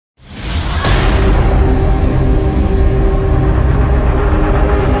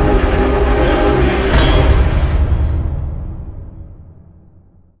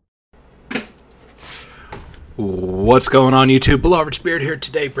What's going on YouTube? Beloved Spirit here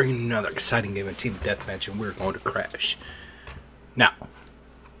today, bringing another exciting game of Team Deathmatch, and we're going to Crash. Now,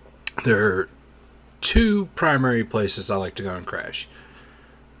 there are two primary places I like to go and Crash.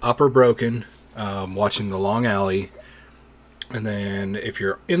 Upper Broken, watching the long alley, and then if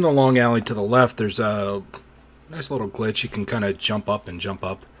you're in the long alley to the left, there's a nice little glitch. You can kind of jump up and jump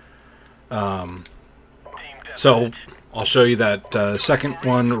up. So, I'll show you that second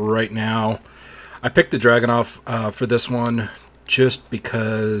one right now. I picked the Dragunov for this one just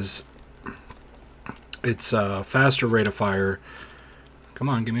because it's a faster rate of fire. Come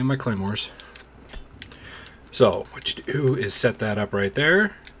on, give me my claymores. So, what you do is set that up right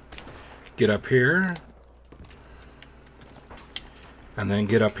there. Get up here. And then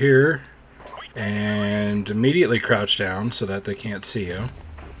get up here. And immediately crouch down so that they can't see you.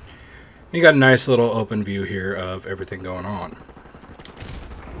 You got a nice little open view here of everything going on.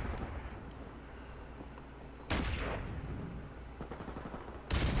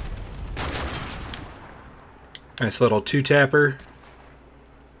 Nice little two-tapper.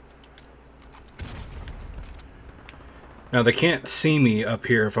 Now they can't see me up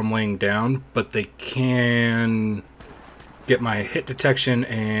here if I'm laying down, but they can get my hit detection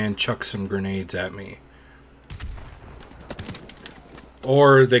and chuck some grenades at me.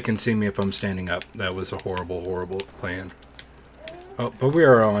 Or they can see me if I'm standing up. That was a horrible, horrible plan. Oh, but we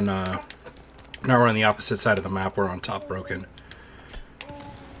are on, now we're on the opposite side of the map. We're on Top Broken.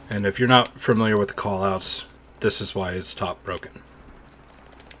 And if you're not familiar with the callouts, this is why it's Top Broken.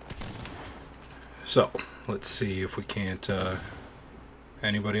 So, let's see if we can't,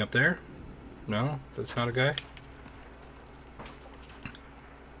 anybody up there? No? That's not a guy?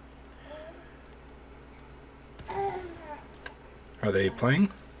 Are they playing?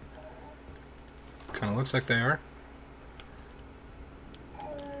 Kinda looks like they are.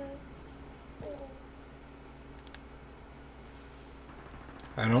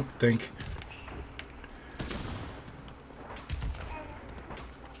 I don't think...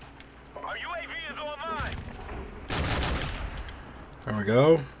 There we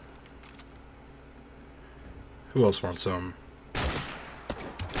go. Who else wants some?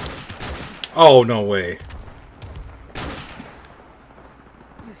 Oh, no way.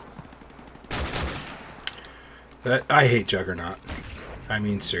 I hate Juggernaut. I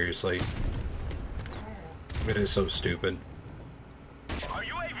mean, seriously. It is so stupid.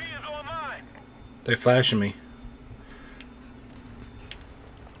 They flashing me.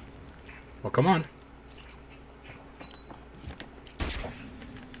 Well, come on.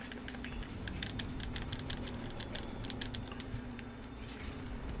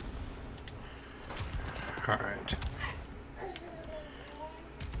 Alright.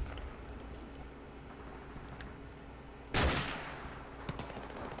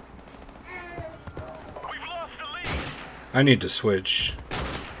 I need to switch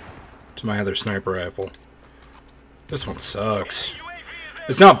to my other sniper rifle. This one sucks.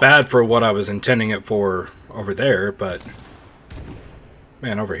 It's not bad for what I was intending it for over there, but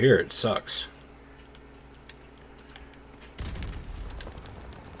man, over here it sucks.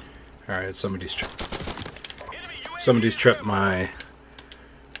 Alright, somebody's tripped my...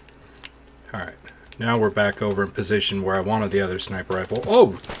 Alright, now we're back over in position where I wanted the other sniper rifle.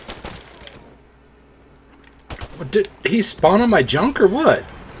 Oh! What, did he spawn on my junk or what?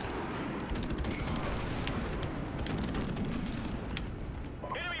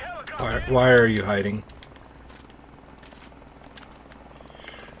 Why are you hiding?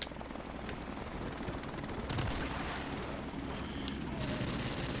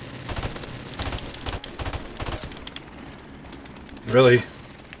 Really?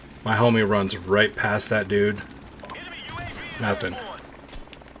 My homie runs right past that dude. Nothing.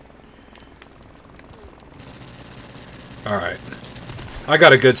 Alright. I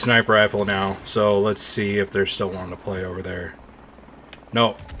got a good sniper rifle now, so let's see if they're still wanting to play over there.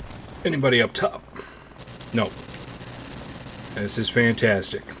 No. Anybody up top? Nope. This is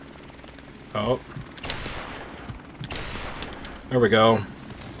fantastic. Oh. There we go.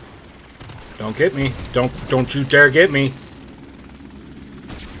 Don't get me. Don't you dare get me.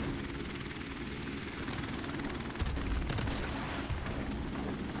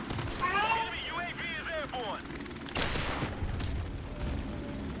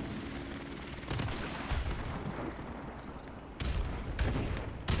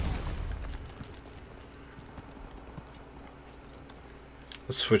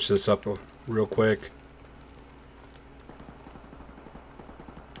 Let's switch this up real quick.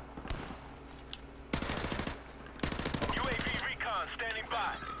 UAV recon standing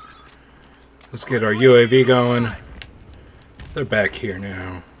by. Let's get our UAV going. They're back here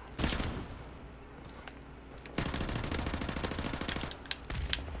now.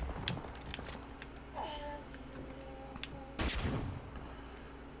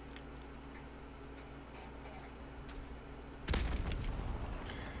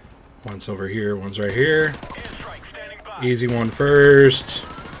 One's over here, one's right here. Airstrike standing by. Easy one first.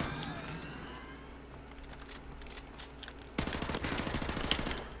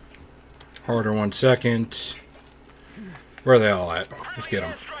 Harder one second. Where are they all at? Let's get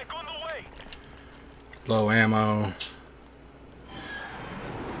them. Airstrike on the way. Low ammo.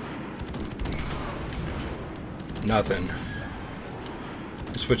 Nothing.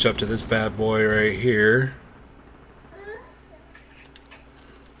 Switch up to this bad boy right here.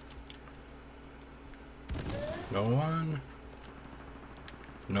 No one?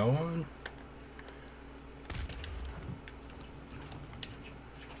 No one?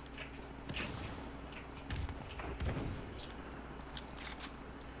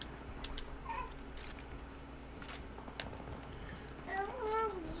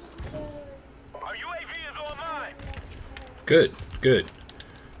 Our UAV is online. Good, good.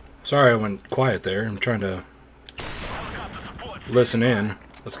 Sorry I went quiet there. I'm trying to Helicopter support. listen in.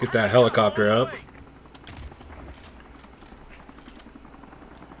 Let's get that helicopter up.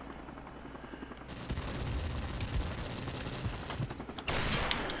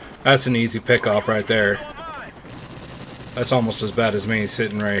 That's an easy pickoff right there. Online. That's almost as bad as me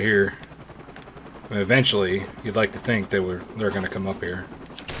sitting right here. I mean, eventually, you'd like to think they're going to come up here.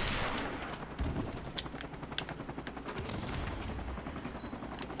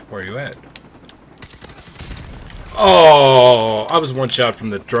 Where are you at? Oh, I was one shot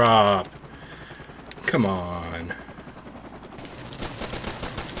from the drop. Come on.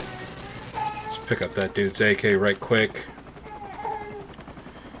 Let's pick up that dude's AK right quick.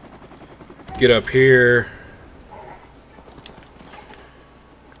 Get up here.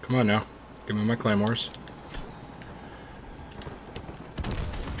 Come on now. Give me my claymores.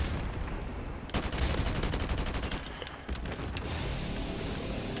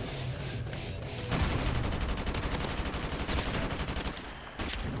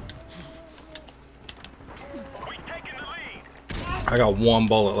 We taking the lead. I got one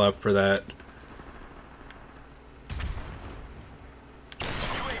bullet left for that.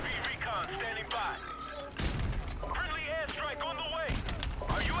 UAV recon standing by. Friendly airstrike on the way.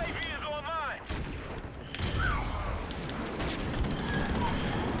 Our UAV is online.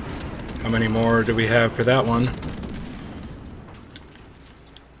 How many more do we have for that one?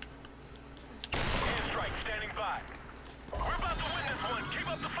 Airstrike standing by. We're about to win this one. Keep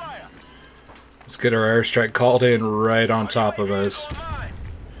up the fire. Let's get our airstrike called in right on top of us. Online.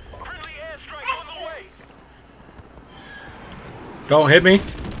 Friendly airstrike on the way. Don't hit me.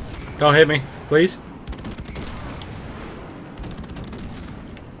 Don't hit me, please.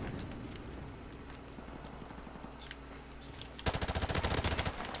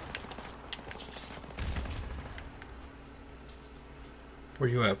 Where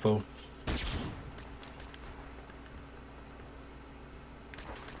you at, fool?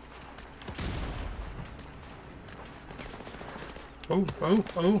 Oh, oh,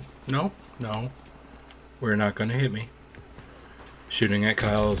 oh. No, no. We're not going to hit me. Shooting at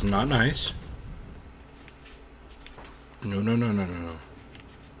Kyle is not nice. No, no, no, no, no, no.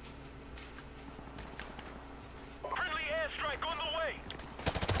 Friendly airstrike on the way.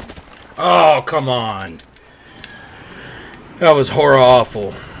 Oh, come on. That was horror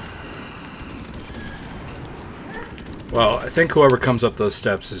awful. Well, I think whoever comes up those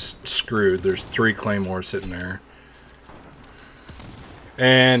steps is screwed. There's 3 claymores sitting there.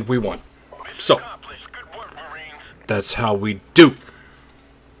 And we won. So, Accomplished. Good work, Marines. that's how we do.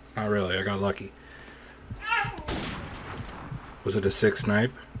 Not really, I got lucky. Was it a 6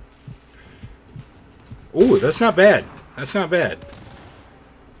 snipe? Ooh, that's not bad. That's not bad.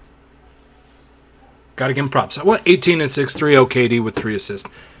 Gotta give him props. I went 18 and 6, 3 OKD with 3 assists.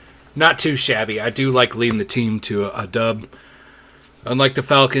 Not too shabby. I do like leading the team to a dub. Unlike the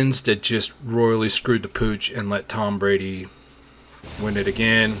Falcons that just royally screwed the pooch and let Tom Brady win it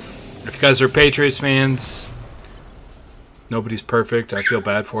again. If you guys are Patriots fans, nobody's perfect. I feel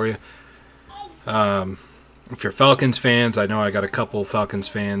bad for you. If you're Falcons fans, I know I got a couple Falcons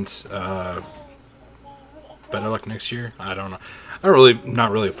fans. Better luck next year. I don't know. I'm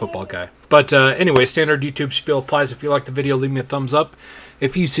not really a football guy. But anyway, standard YouTube spiel applies. If you like the video, leave me a thumbs up.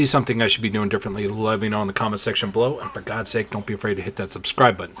 If you see something I should be doing differently, let me know in the comment section below. And for God's sake, don't be afraid to hit that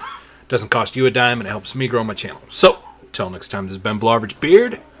subscribe button. It doesn't cost you a dime, and it helps me grow my channel. So, until next time, this has been Below Average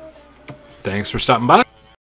Beard. Thanks for stopping by.